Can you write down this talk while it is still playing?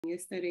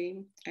Yesterday,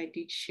 I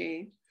did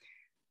share,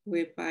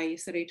 whereby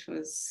yesterday it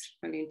was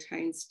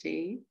Valentine's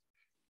Day,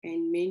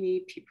 and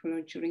many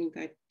people during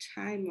that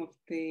time of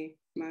the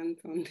month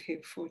on the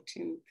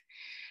 14th,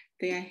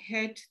 they are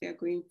hurt, they are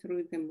going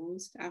through the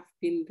most. I've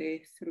been there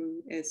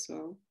through as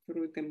well,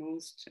 through the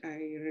most.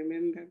 I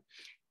remember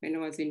when I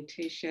was in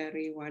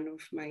tertiary, one of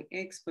my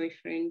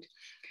ex-boyfriend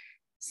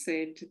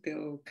said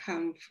they'll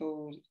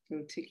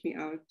take me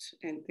out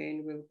and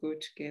then we'll go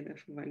together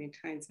for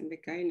Valentine's. And the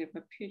guy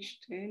never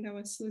pitched. And I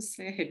was so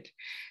sad.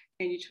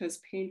 And it was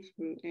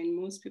painful. And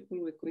most people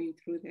were going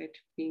through that,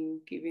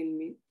 being given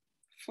me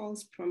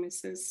false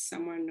promises,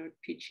 someone not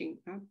pitching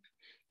up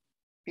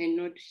and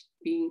not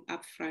being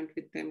upfront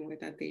with them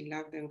whether they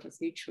love them because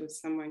they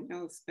chose someone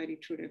else. But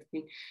it would have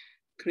been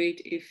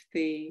great if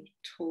they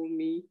told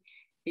me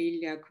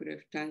earlier, could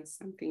have done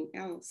something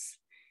else.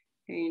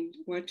 And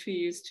what we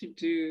used to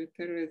do,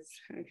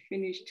 I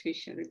finished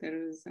tertiary, that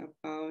was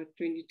about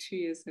 22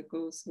 years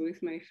ago. So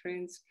with my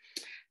friends,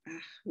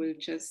 we'll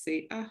just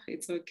say,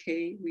 it's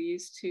okay. I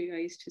used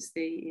to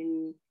stay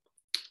in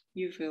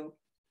Uville.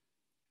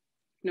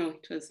 No,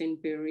 it was in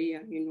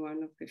Berea, in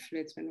one of the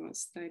flats when I was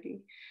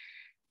studying.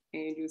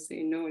 And you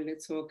say, no,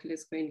 let's walk,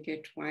 let's go and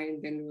get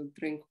wine. Then we'll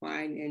drink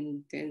wine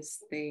and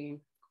dance the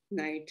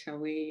night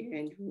away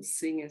and we'll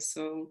sing a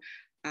song.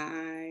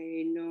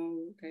 I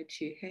know that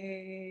you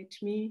hate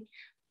me,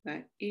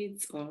 but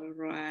it's all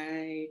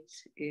right.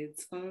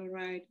 It's all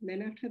right.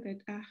 Then after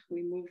that,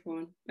 we move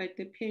on. But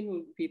the pain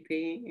will be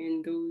there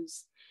and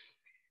those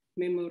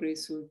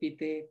memories will be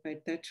there.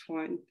 But that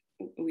one,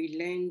 I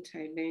learned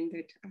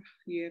that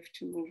you have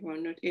to move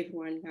on. Not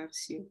everyone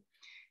loves you.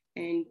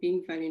 And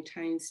being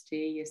Valentine's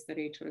Day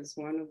yesterday, it was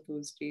one of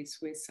those days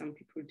where some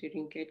people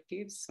didn't get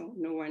gifts. So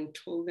no one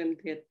told them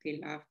that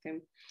they loved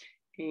them.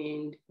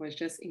 And was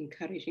just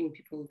encouraging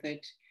people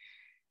that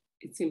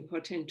it's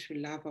important to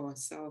love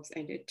ourselves.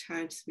 And at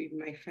times we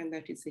might find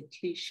that it's a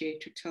cliche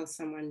to tell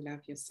someone, love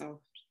yourself.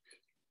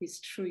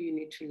 It's true, you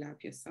need to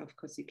love yourself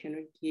because you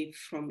cannot give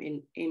from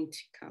an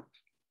empty cup.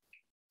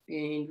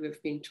 And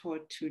we've been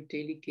taught to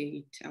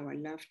delegate our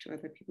love to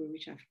other people,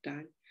 which I've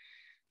done.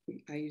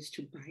 I used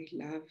to buy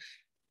love,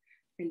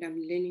 and I'm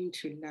learning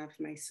to love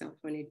myself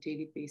on a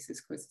daily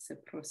basis because it's a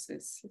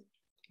process.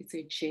 It's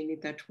a journey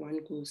that one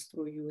goes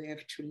through. You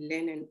have to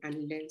learn and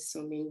unlearn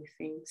so many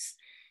things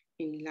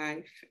in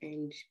life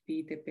and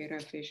be the better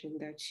version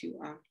that you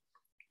are.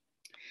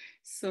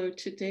 So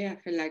today I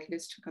feel like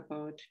let's talk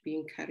about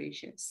being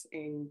courageous,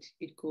 and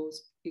it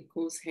goes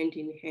hand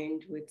in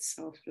hand with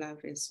self-love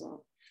as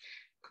well.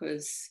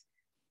 Because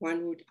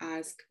one would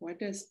ask, what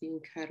does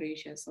being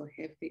courageous or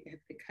have the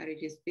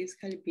courage is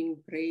basically being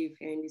brave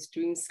and is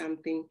doing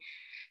something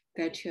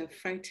that you're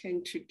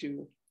frightened to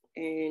do.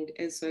 And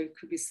as well, it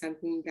could be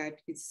something that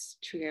is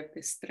to have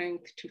the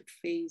strength to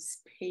face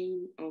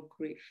pain or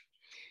grief.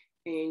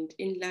 And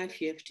in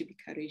life, you have to be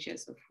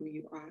courageous of who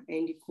you are.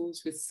 And it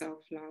goes with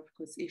self-love,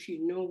 because if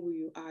you know who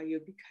you are,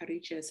 you'll be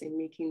courageous in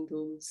making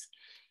those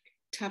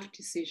tough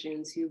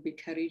decisions. You'll be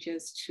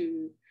courageous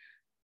to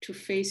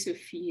face your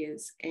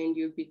fears, and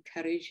you'll be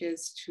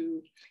courageous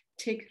to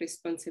take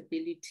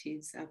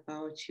responsibilities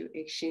about your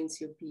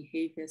actions, your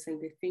behaviors,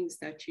 and the things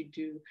that you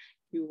do.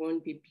 You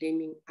won't be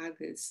blaming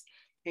others,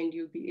 and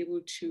you'll be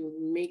able to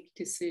make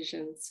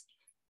decisions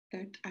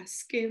that are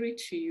scary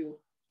to you.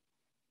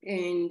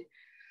 And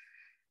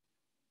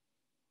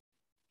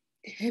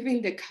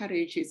having the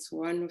courage is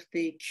one of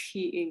the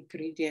key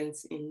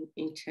ingredients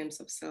in terms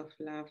of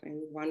self-love,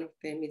 and one of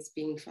them is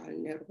being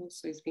vulnerable.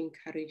 So it's being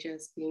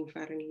courageous, being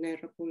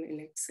vulnerable,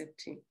 and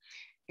accepting.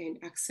 And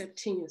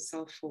accepting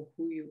yourself for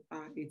who you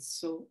are, it's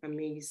so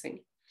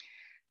amazing.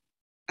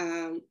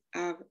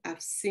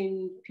 I've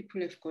seen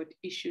people have got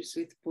issues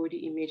with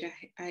body image.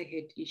 I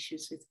had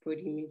issues with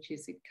body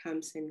images. It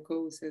comes and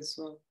goes as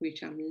well,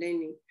 which I'm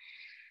learning.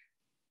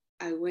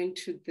 I went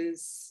to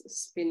this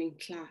spinning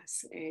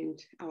class, and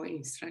our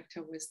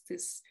instructor was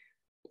this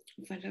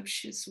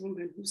voluptuous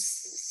woman who's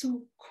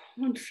so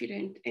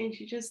confident, and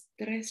she just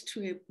dressed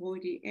to her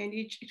body, and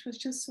it was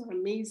just so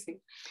amazing.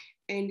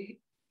 And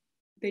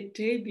the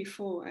day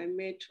before, I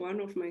met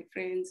one of my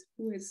friends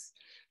who's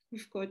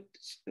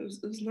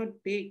not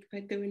big,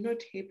 but they were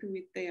not happy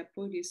with their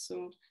bodies.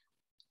 So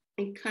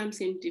it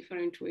comes in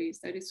different ways.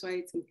 That is why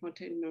it's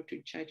important not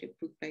to judge a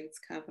book by its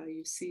cover.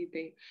 You see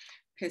the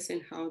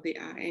person, how they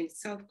are, and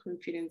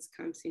self-confidence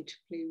comes into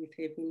play with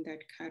having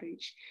that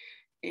courage.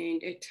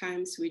 And at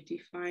times we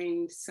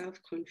define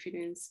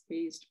self-confidence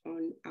based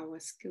on our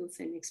skills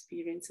and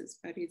experiences,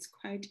 but it's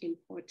quite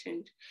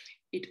important.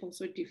 It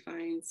also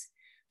defines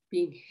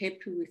being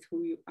happy with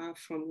who you are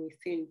from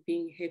within,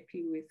 being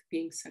happy with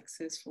being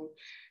successful.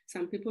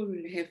 Some people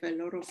will have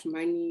a lot of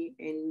money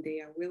and they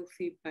are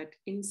wealthy, but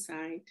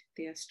inside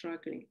they are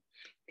struggling.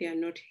 They are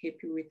not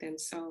happy with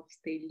themselves.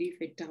 They live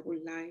a double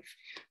life.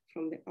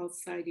 From the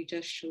outside, it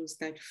just shows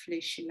that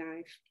fleshy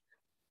life.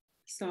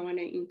 So I want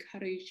to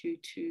encourage you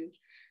to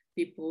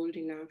be bold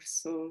enough.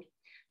 So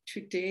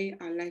today,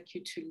 I'd like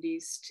you to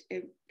list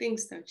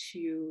things that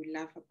you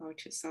love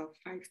about yourself,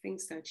 5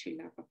 things that you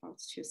love about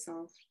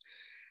yourself.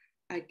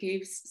 I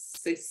gave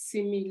a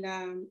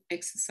similar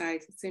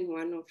exercise. It's in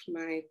one of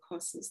my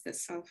courses, the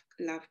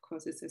self-love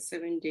course. It's a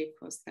 7-day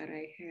course that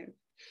I have.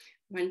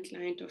 One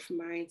client of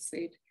mine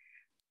said,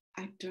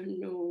 I don't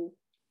know,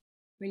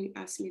 when you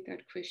ask me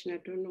that question, I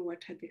don't know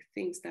what are the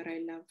things that I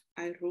love.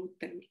 I wrote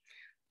them,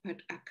 but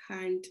I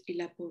can't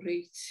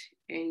elaborate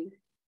and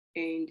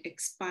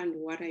expand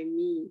what I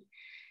mean.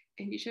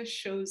 And it just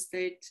shows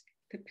that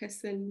the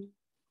person,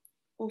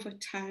 over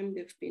time,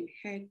 they've been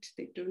hurt.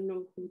 They don't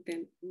know who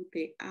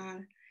they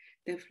are.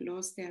 They've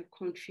lost their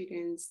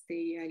confidence.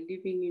 They are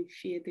living in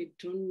fear. They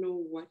don't know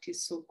what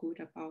is so good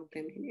about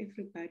them. And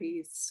everybody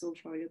is so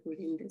valuable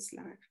in this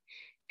life.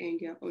 And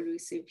you're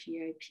always a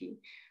VIP.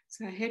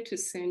 So I had to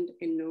send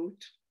a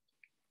note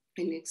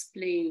and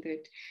explain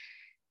that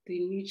they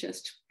need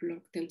just to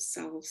block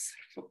themselves,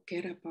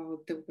 forget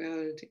about the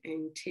world,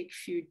 and take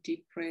a few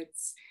deep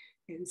breaths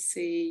and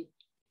say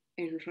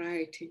and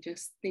write and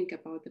just think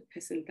about the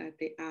person that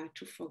they are,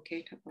 to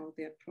forget about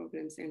their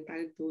problems and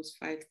write those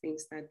 5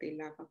 things that they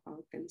love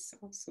about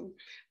themselves. So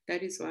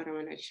that is what I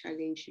want to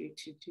challenge you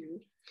to do.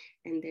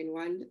 And then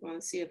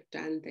once you have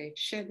done that,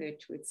 share that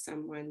with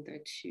someone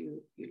that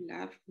you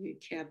love, you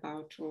care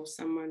about, or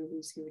someone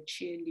who's your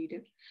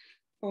cheerleader.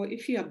 Or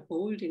if you are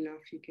bold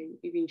enough, you can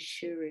even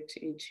share it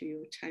into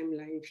your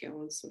timeline if you're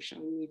on social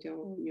media,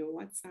 or on your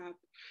WhatsApp,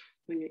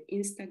 on your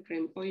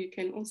Instagram, or you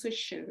can also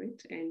share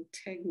it and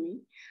tag me.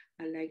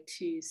 I like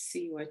to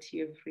see what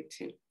you have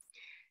written.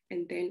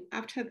 And then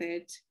after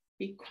that,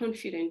 be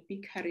confident,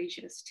 be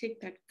courageous. Take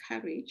that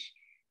courage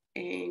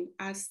and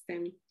ask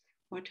them,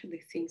 what are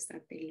the things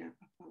that they love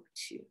about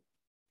you?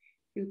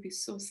 You'll be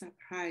so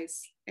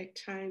surprised. At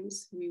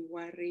times we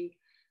worry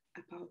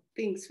about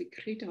things. We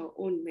create our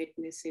own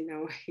madness in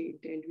our head,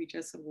 and we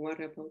just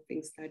worry about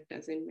things that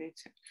doesn't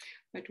matter.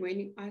 But when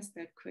you ask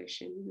that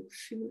question,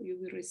 you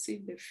will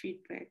receive the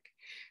feedback.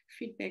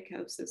 Feedback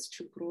helps us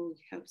to grow,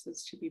 helps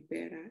us to be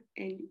better,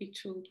 and it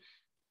will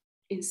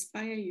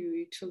inspire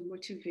you, it will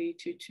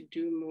motivate you to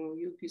do more.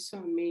 You'll be so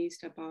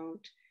amazed about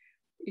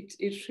it.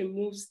 It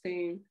removes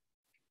the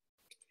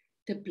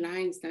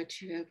blinds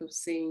that you have of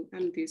saying,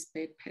 I'm this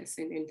bad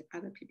person, and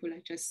other people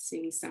are just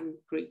seeing some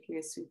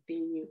greatness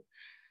within you.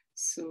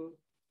 So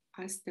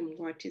ask them,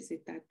 what is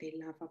it that they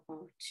love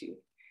about you?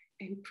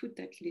 And put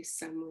that list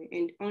somewhere.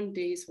 And on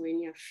days when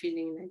you're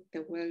feeling like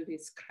the world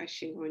is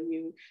crashing on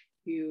you,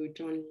 you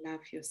don't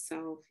love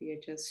yourself,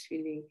 you're just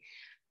feeling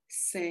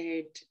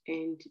sad,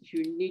 and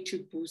you need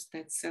to boost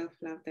that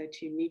self-love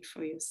that you need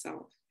for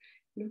yourself,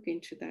 look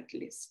into that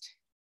list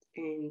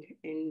and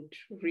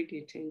read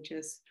it and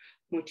just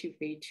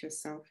motivate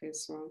yourself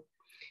as well.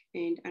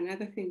 And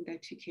another thing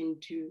that you can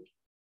do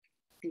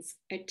is,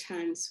 at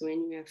times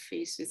when you are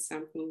faced with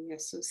something, you're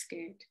so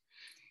scared,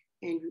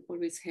 and we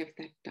always have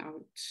that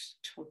doubt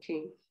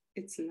talking.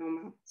 It's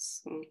normal.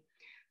 So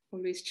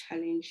always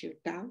challenge your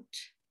doubt.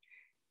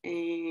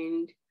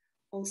 And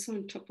also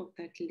on top of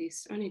that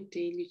list, on a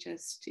daily,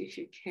 just if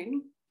you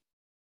can,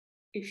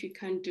 if you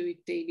can't do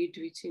it daily,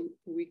 do it in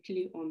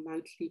weekly or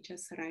monthly.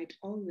 Just write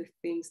all the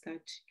things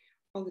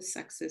all the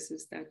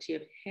successes that you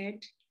have had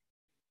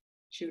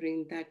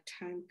during that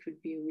time, could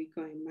be a week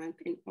or a month,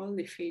 and all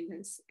the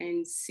failures,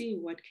 and see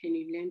what can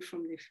you learn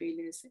from the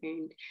failures.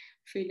 And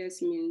failures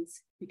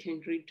means you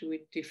can redo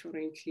it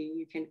differently.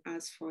 You can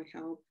ask for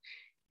help,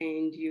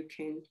 and you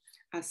can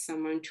ask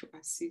someone to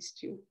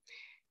assist you.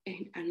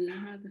 And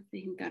another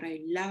thing that I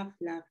love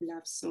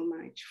so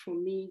much, for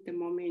me, the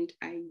moment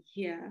I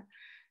hear,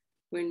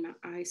 when my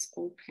eyes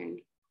open,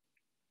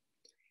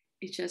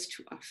 it's just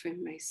to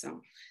affirm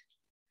myself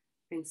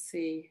and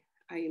say,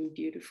 I am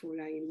beautiful,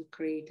 I am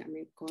great, I'm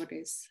a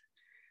goddess,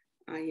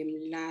 I am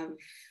love.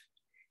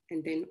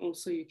 And then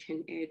also you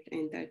can add,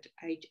 and that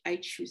I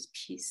choose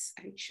peace,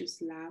 I choose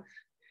love,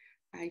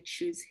 I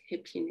choose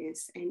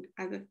happiness, and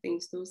other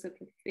things. Those are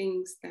the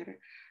things that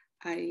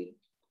I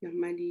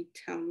normally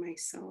tell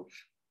myself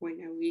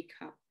when I wake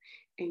up.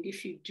 And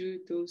if you do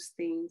those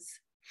things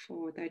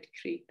for that,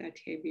 create that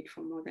habit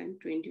for more than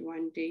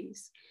 21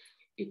 days,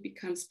 it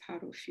becomes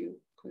part of you,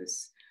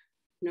 because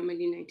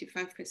normally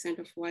 95%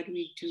 of what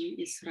we do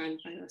is run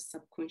by our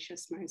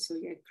subconscious mind. So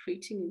you're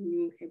creating a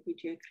new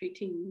habit, you're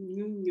creating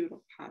new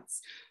neural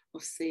paths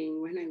of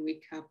saying, when I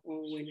wake up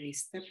or when I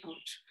step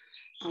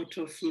out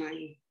of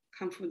my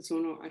comfort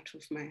zone or out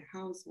of my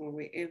house or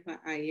wherever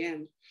I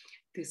am,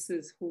 this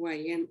is who I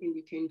am. And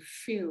you can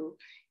feel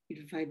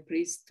it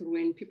vibrates through,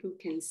 and people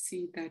can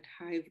see that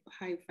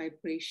high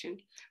vibration.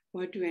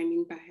 What do I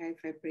mean by high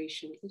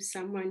vibration? If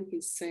someone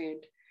is sad,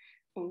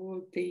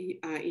 or they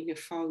are in a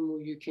foul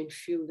mood, you can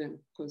feel them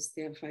because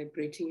they're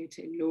vibrating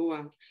at a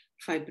lower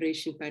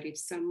vibration. But if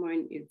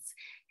someone is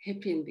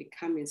happy and they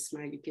come and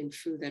smile, you can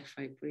feel that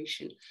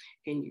vibration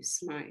and you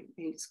smile.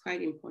 And it's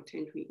quite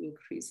important we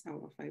increase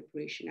our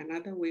vibration.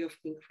 Another way of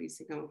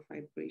increasing our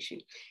vibration,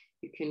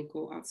 you can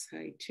go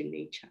outside to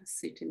nature,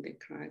 sit in the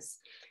grass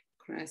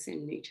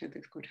and nature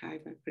that's got high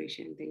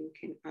vibration, then you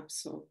can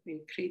absorb and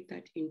create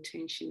that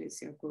intention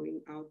as you're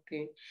going out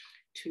there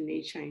to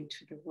nature,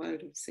 into the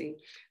world, of saying,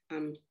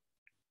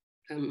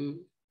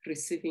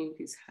 receiving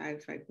this high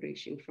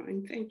vibration from,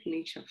 and thank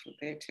nature for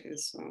that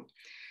as well.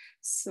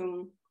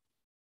 So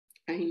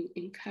I'm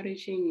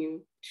encouraging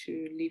you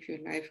to live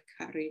your life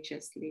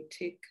courageously.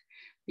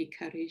 Be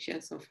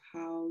courageous of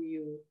how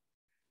you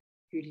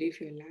live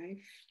your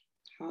life,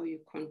 how you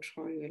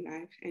control your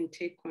life, and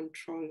take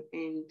control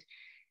and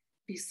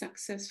be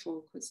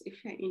successful. Because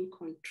if you're in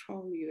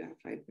control, you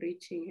are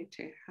vibrating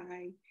at a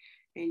high,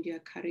 and you're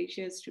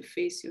courageous to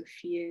face your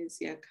fears.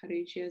 You're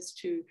courageous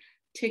to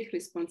take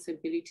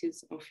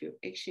responsibilities of your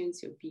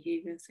actions, your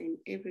behaviors, and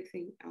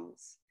everything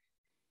else.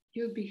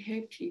 You'll be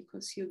happy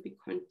because you'll be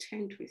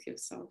content with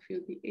yourself.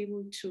 You'll be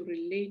able to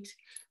relate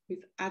with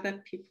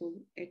other people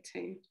at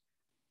a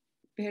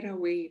better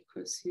way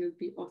because you'll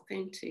be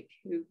authentic.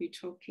 You'll be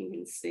talking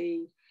and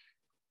saying,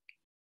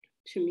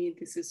 to me,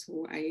 this is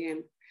who I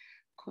am.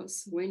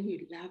 Because when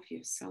you love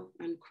yourself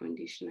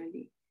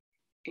unconditionally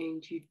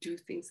and you do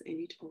things and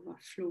it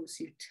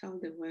overflows, you tell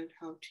the world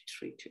how to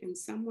treat you. And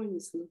someone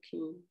is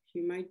looking,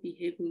 you might be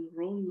having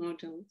role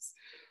models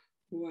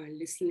who are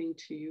listening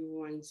to you,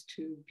 wants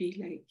to be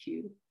like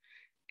you.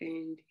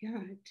 And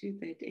yeah, do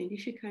that. And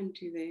if you can't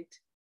do that,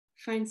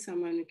 find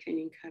someone who can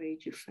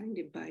encourage you, find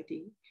a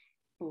buddy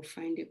or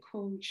find a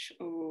coach,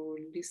 or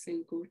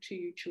listen, go to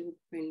YouTube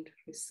and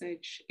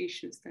research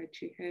issues that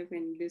you have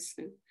and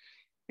listen.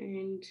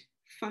 And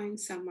find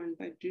someone,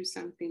 but do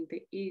something.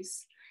 There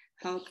is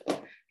help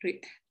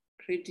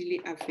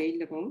readily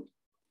available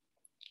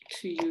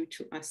to you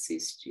to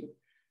assist you.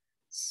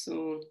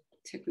 So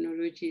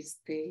technology is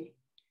there.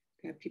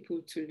 There are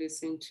people to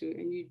listen to,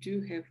 and you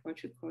do have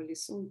what you call a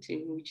soul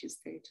team, which is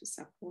there to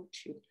support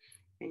you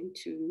and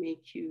to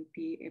make you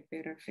be a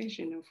better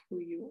version of who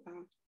you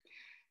are.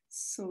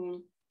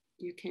 So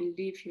you can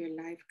live your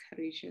life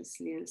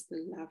courageously and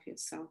still love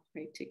yourself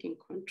by taking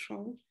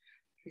control,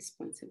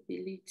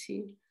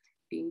 responsibility,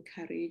 being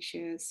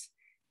courageous,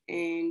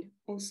 and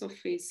also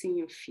facing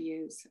your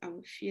fears.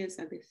 Our fears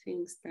are the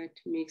things that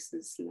makes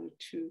us not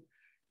to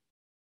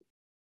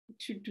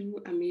do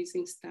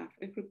amazing stuff.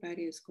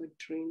 Everybody has got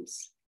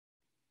dreams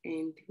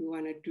and we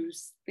want to do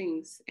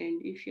things.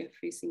 And if you're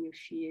facing your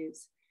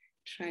fears,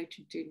 try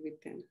to deal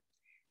with them.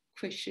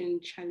 Question,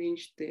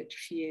 challenge that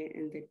fear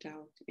and the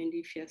doubt. And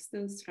if you're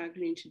still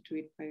struggling to do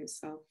it by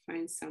yourself,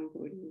 find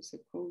somebody who's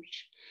a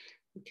coach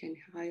who can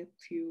help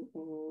you,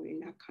 or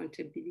an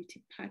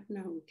accountability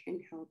partner who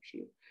can help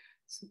you,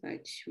 so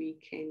that we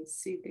can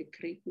see the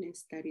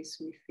greatness that is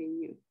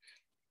within you,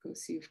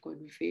 because you've got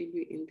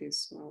value in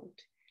this world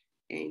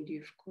and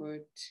you've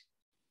got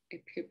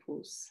a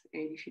purpose.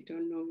 And if you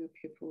don't know your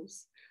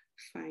purpose,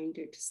 find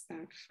it,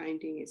 start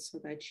finding it, so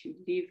that you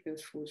live a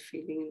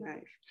fulfilling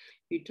life.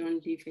 You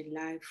don't live a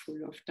life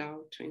full of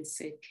doubt and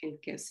second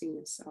guessing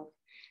yourself,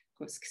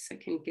 because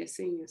second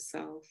guessing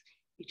yourself,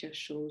 it just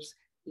shows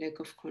lack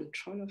of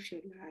control of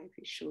your life.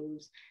 It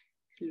shows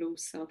low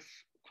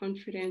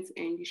self-confidence,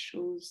 and it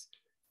shows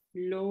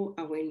low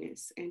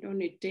awareness. And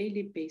on a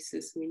daily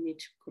basis, we need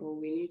to grow.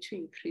 We need to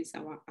increase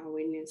our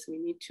awareness. We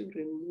need to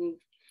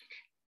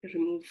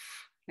remove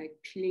like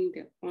peeling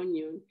the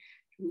onion,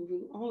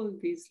 removing all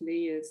these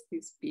layers,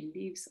 these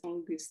beliefs,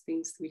 all these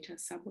things which are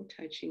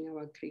sabotaging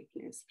our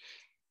greatness.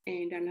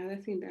 And another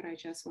thing that I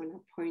just want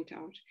to point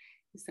out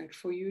is that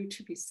for you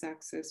to be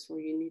successful,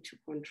 you need to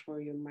control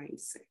your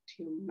mindset.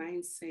 Your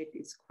mindset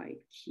is quite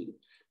key.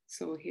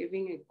 So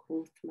having a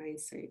growth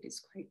mindset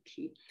is quite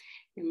key.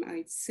 You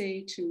might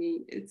say to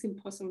me, it's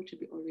impossible to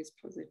be always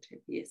positive.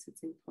 Yes,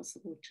 it's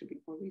impossible to be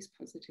always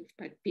positive,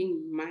 but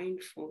being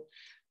mindful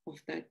of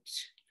that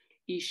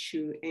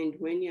issue, and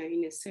when you're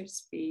in a safe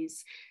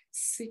space,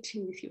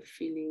 sitting with your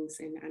feelings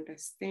and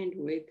understand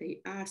where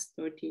they are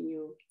stored in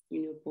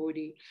your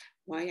body.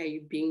 Why are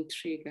you being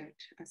triggered?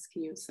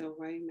 Asking yourself,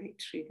 why am I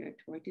triggered?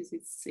 What is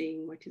it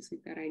saying? What is it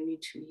that I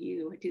need to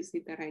heal? What is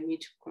it that I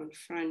need to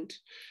confront?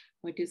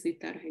 What is it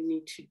that I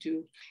need to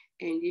do?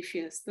 And if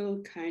you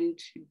still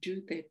can't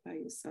do that by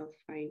yourself,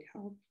 find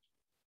help.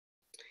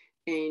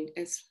 And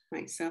as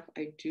myself,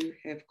 I do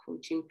have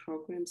coaching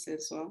programs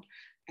as well.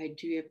 I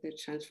do have the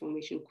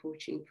transformation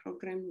coaching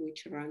program,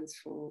 which runs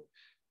for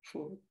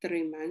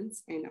 3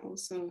 months. And I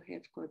also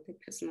have got the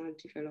personal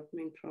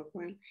development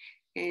program.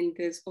 And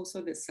there's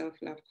also the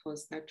self-love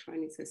course. That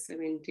one is a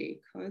 7-day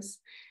course.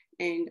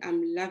 And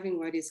I'm loving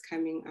what is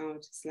coming out.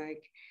 It's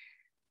like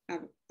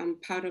I'm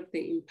part of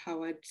the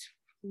Empowered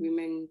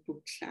Women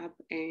Book Club,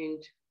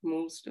 and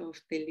most of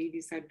the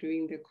ladies are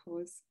doing the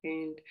course.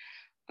 And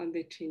on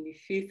the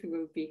 25th,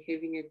 we'll be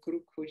having a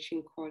group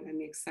coaching call.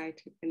 I'm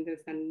excited. And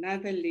there's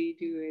another lady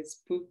who has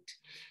booked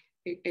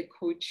a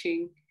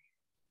coaching,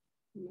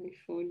 my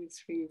phone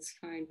is ringing, it's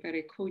fine, but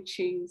a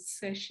coaching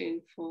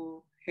session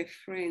for her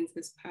friends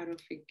as part of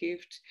a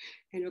gift.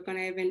 And we're going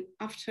to have an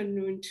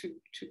afternoon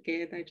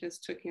together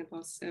just talking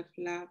about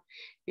self-love,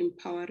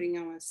 empowering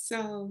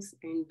ourselves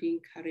and being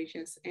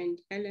courageous, and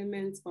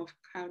elements of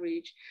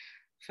courage,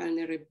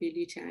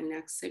 vulnerability, and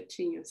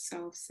accepting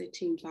yourself.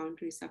 Setting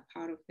boundaries are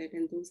part of that,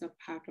 and those are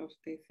part of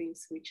the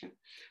things which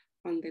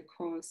are on the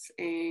course.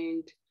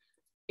 And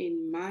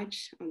in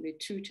March, on the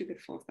 2 to the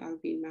 4th, I'll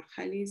be in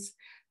Magalies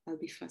I'll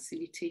be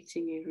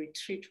facilitating a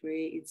retreat where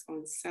it's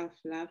on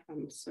self-love.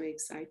 I'm so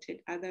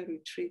excited. Other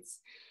retreats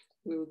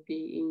will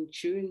be in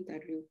June.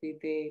 That will be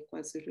the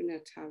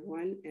KwaZulu-Natal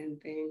one, and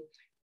then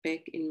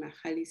back in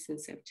Magalies in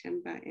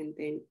September, and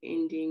then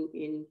ending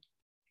in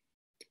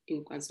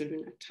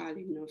KwaZulu-Natal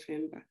in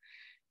November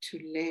to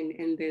learn.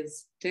 And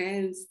there's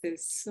dance,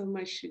 there's so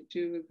much to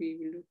do. We'll be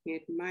looking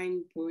at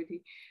mind,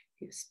 body,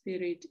 your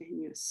spirit,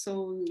 and your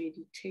soul,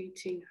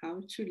 meditating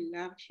how to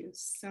love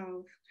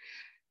yourself,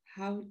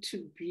 how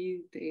to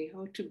be there,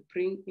 how to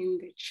bring in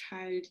the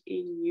child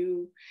in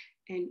you,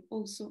 and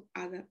also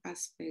other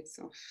aspects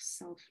of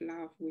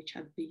self-love, which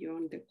are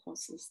beyond the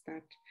courses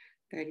that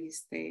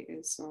is there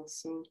as well.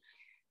 So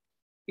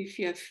if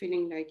you are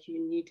feeling like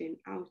you need an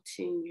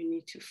outing, you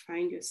need to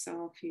find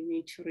yourself, you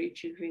need to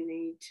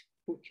rejuvenate,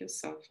 book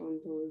yourself on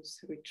those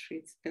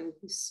retreats. They'll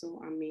be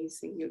so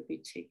amazing. You'll be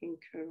taken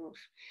care of.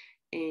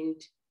 And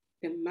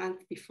the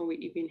month before we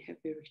even have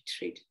a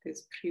retreat,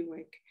 there's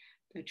pre-work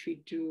that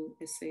we do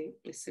as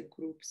a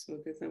group. So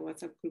there's a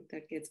WhatsApp group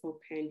that gets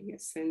opened, you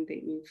send the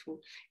info,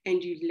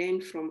 and you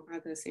learn from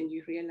others, and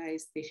you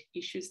realize the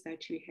issues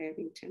that you have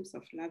in terms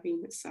of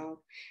loving yourself,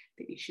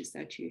 the issues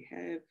that you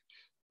have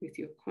with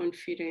your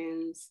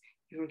confidence,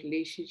 your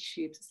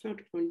relationships. It's not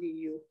only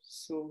you.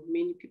 So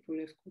many people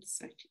have got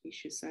such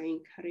issues. So I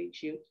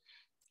encourage you,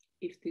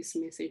 if this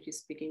message is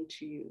speaking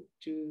to you,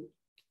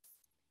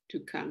 to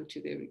come to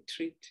the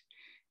retreat.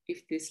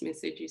 If this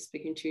message is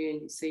speaking to you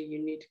and you say you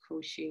need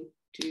coaching,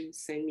 do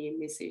send me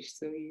a message.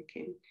 So you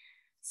can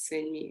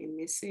send me a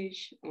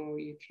message, or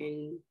you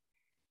can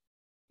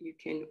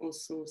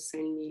also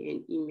send me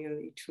an email.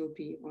 It will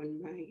be on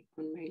my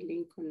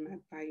link on my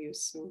bio.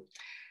 So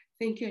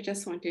thank you. I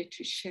just wanted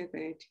to share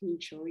that.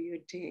 Enjoy your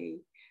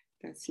day.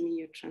 That's me,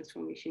 your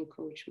transformation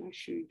coach,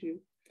 Mashudu.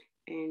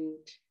 And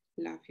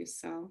love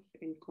yourself,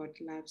 and God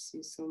loves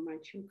you so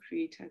much. Your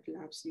Creator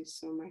loves you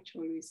so much.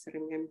 Always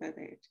remember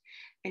that.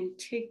 And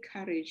take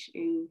courage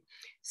in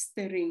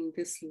stirring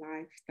this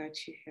life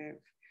that you have,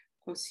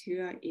 because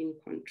you are in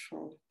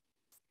control.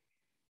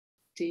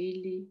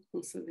 Daily,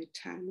 most of the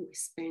time, we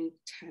spend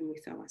time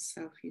with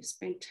ourselves. You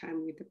spend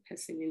time with the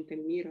person in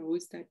the mirror.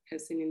 Who's that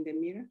person in the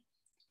mirror?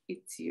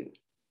 It's you.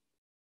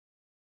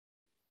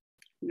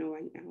 No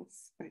one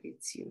else, but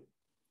it's you.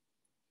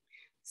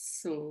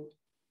 So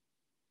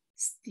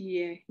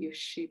steer your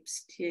ship,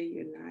 steer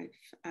your life,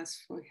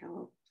 ask for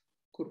help,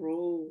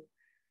 grow,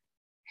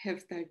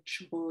 have that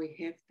joy,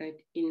 have that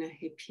inner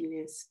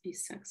happiness, be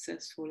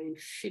successful, and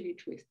feel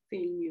it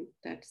within you,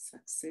 that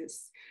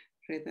success,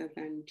 rather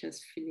than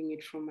just feeling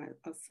it from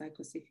outside.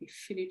 Because if you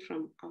feel it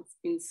from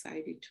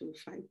inside, it will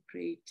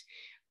vibrate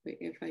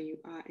wherever you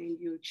are, and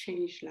you'll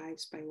change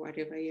lives by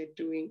whatever you're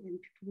doing, and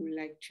people would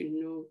like to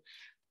know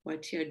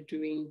what you're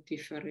doing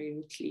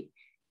differently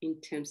in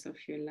terms of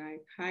your life.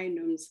 Hi,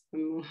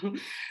 Nomzamo.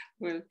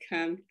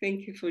 Welcome.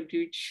 Thank you for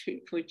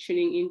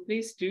tuning in.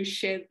 Please do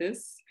share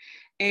this.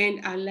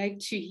 And I'd like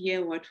to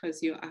hear what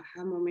was your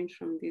aha moment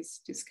from this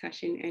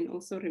discussion. And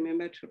also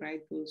remember to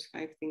write those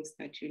 5 things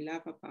that you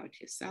love about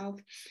yourself,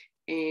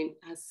 and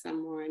ask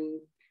someone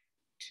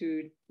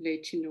to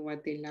let you know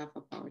what they love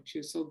about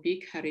you. So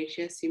be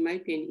courageous. You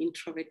might be an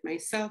introvert.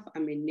 Myself,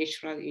 I'm a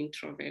natural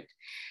introvert.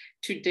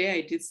 Today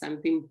I did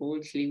something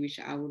boldly, which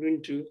I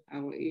wouldn't do.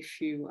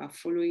 If you are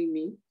following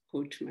me,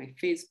 go to my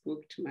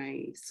Facebook, to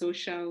my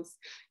socials,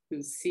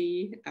 you'll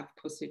see I've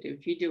posted a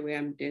video where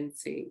I'm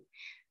dancing.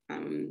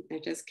 I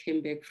just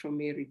came back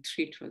from a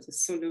retreat. It was a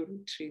solo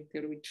retreat.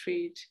 The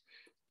retreat,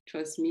 it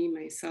was me,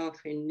 myself,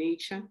 and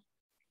nature.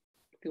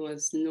 There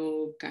was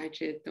no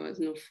gadget, there was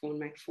no phone.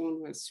 My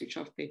phone was switched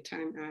off the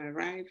time I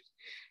arrived,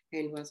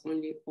 and was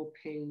only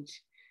opened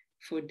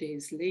 4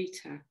 days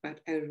later. But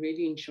I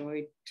really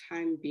enjoyed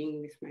time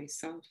being with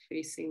myself,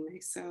 facing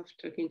myself,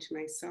 talking to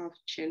myself,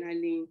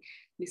 journaling,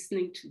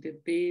 listening to the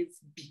birds,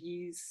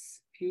 bees,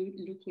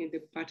 looking at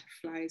the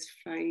butterflies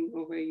flying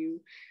over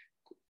you,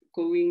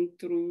 going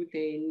through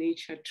the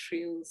nature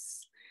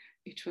trails.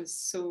 It was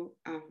so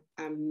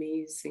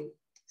amazing.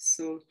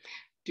 So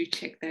do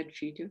check that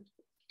video.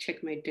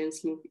 Check my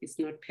dance move. It's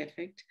not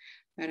perfect,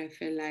 but I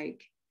feel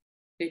like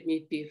let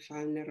me be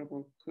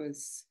vulnerable,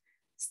 because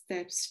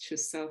steps to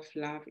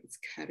self-love is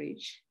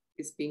courage,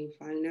 is being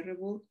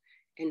vulnerable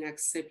and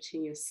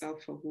accepting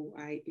yourself for who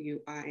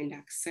you are, and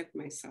accept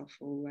myself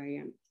for who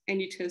I am.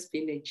 And it has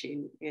been a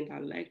journey, and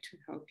I'd like to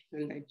help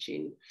you on that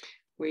journey,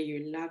 where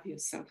you love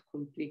yourself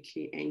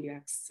completely, and you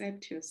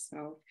accept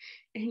yourself,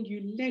 and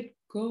you let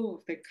go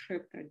of the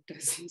crap that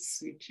doesn't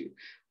suit you.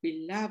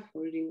 We love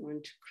holding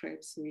on to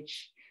craps,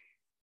 which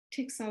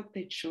takes out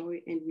the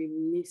joy, and we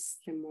miss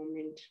the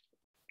moment.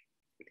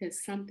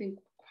 There's something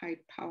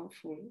quite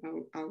powerful.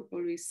 I'll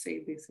always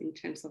say this in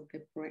terms of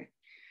the breath,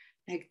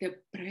 like the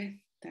breath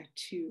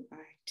that you are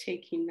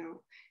taking now.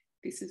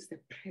 This is the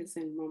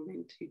present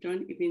moment. You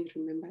don't even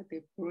remember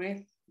the breath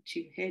that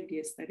you had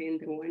yesterday and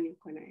the one you're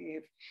gonna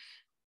have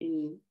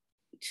in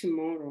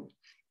tomorrow.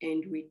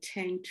 And we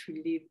tend to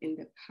live in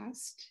the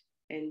past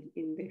and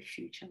in the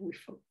future. We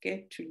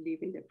forget to live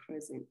in the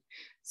present.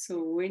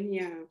 So when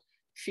you're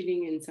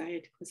feeling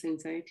anxiety, because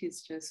anxiety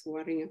is just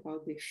worrying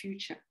about the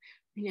future.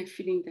 When you're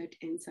feeling that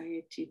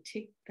anxiety,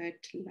 take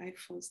that life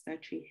force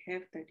that we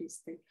have, that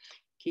is the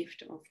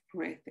gift of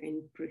breath,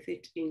 and breathe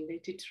it in.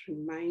 Let it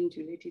remind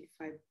you, let it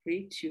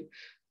vibrate you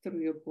through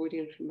your body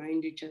and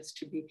remind you just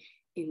to be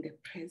in the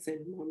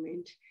present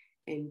moment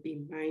and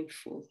be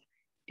mindful.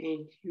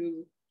 And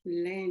you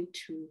learn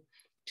to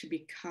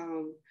be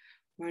calm.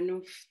 One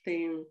of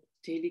the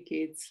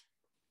delegates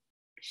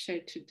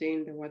shared today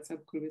in the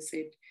WhatsApp group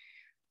said,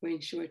 when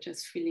she was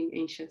just feeling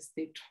anxious,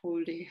 they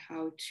told her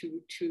how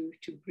to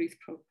breathe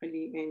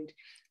properly, and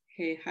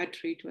her heart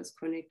rate was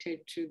connected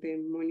to the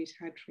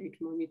heart rate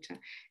monitor,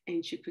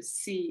 and she could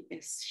see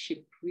as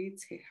she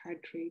breathes, her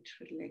heart rate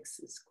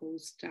relaxes,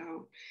 goes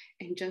down.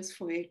 And just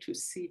for her to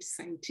see it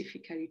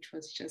scientifically, it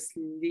was just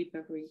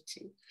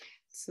liberating.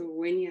 So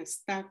when you're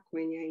stuck,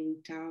 when you're in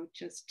doubt,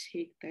 just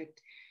take that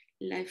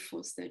life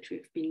force that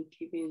we've been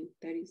given.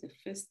 That is the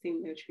first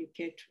thing that we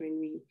get when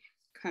we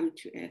come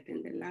to earth,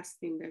 and the last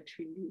thing that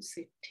we lose.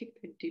 So take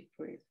a deep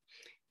breath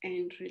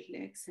and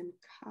relax and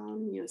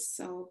calm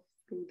yourself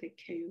through the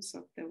chaos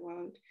of the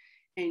world,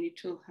 and it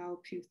will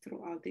help you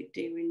throughout the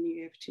day when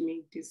you have to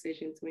make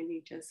decisions, when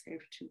you just have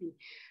to be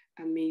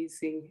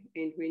amazing,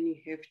 and when you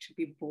have to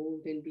be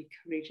bold and be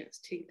courageous.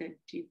 Take that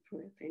deep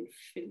breath and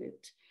feel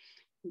it.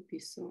 You'll be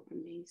so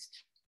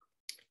amazed.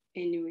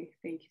 Anyway,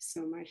 thank you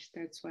so much.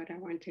 That's what I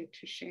wanted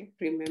to share.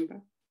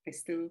 Remember, I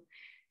still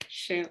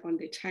share on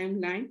the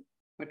timeline.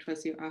 What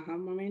was your aha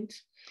moment?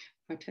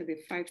 What are the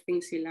 5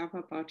 things you love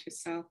about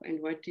yourself,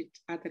 and what did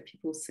other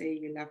people say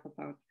you love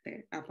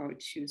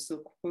about you?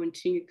 So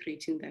continue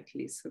creating that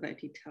list so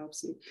that it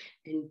helps you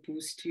and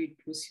boosts you,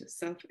 boosts your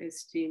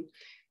self-esteem.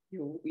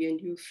 And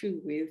you feel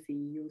worthy,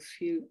 you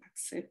feel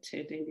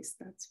accepted, and it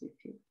starts with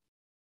you.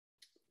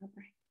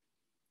 Bye-bye.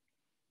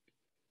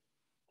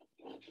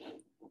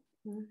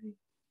 Bye.